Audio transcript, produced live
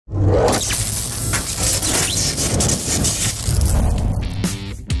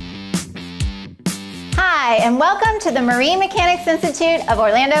and welcome to the Marine Mechanics Institute of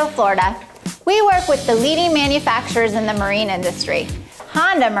Orlando, Florida. We work with the leading manufacturers in the marine industry: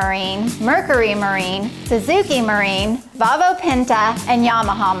 Honda Marine, Mercury Marine, Suzuki Marine, Volvo Penta, and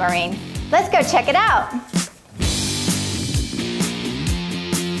Yamaha Marine. Let's go check it out.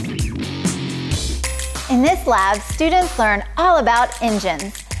 In this lab, students learn all about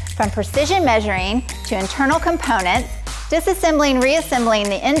engines, from precision measuring to internal components, disassembling, reassembling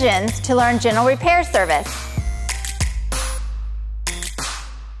the engines to learn general repair service.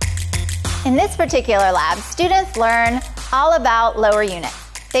 In this particular lab, students learn all about lower units.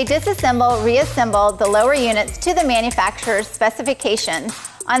 They disassemble, reassemble the lower units to the manufacturer's specifications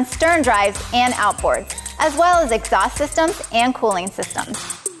on stern drives and outboards, as well as exhaust systems and cooling systems.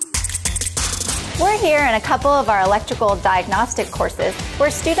 We're here in a couple of our electrical diagnostic courses where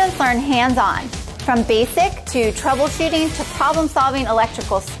students learn hands-on, from basic to troubleshooting to problem-solving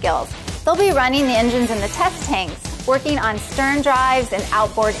electrical skills. They'll be running the engines in the test tanks, working on stern drives and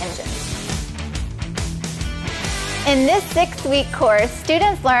outboard engines. In this 6-week course,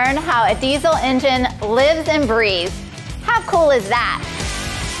 students learn how a diesel engine lives and breathes. How cool is that?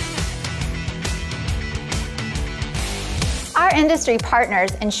 Our industry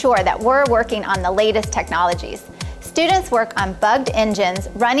partners ensure that we're working on the latest technologies. Students work on bugged engines,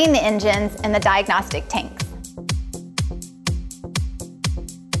 running the engines in the diagnostic tanks.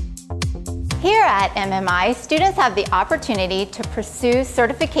 Here at MMI, students have the opportunity to pursue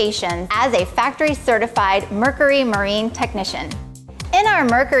certification as a factory-certified Mercury Marine technician. In our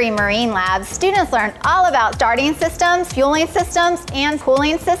Mercury Marine Lab, students learn all about starting systems, fueling systems, and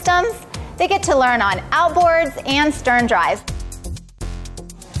cooling systems. They get to learn on outboards and stern drives.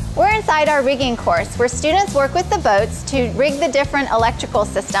 We're inside our rigging course, where students work with the boats to rig the different electrical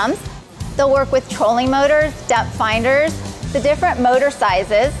systems. They'll work with trolling motors, depth finders, the different motor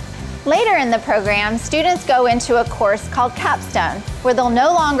sizes. Later in the program, students go into a course called Capstone, where they'll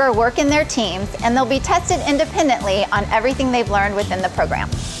no longer work in their teams and they'll be tested independently on everything they've learned within the program.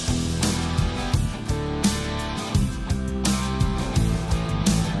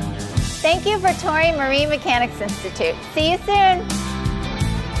 Thank you for touring Marine Mechanics Institute. See you soon.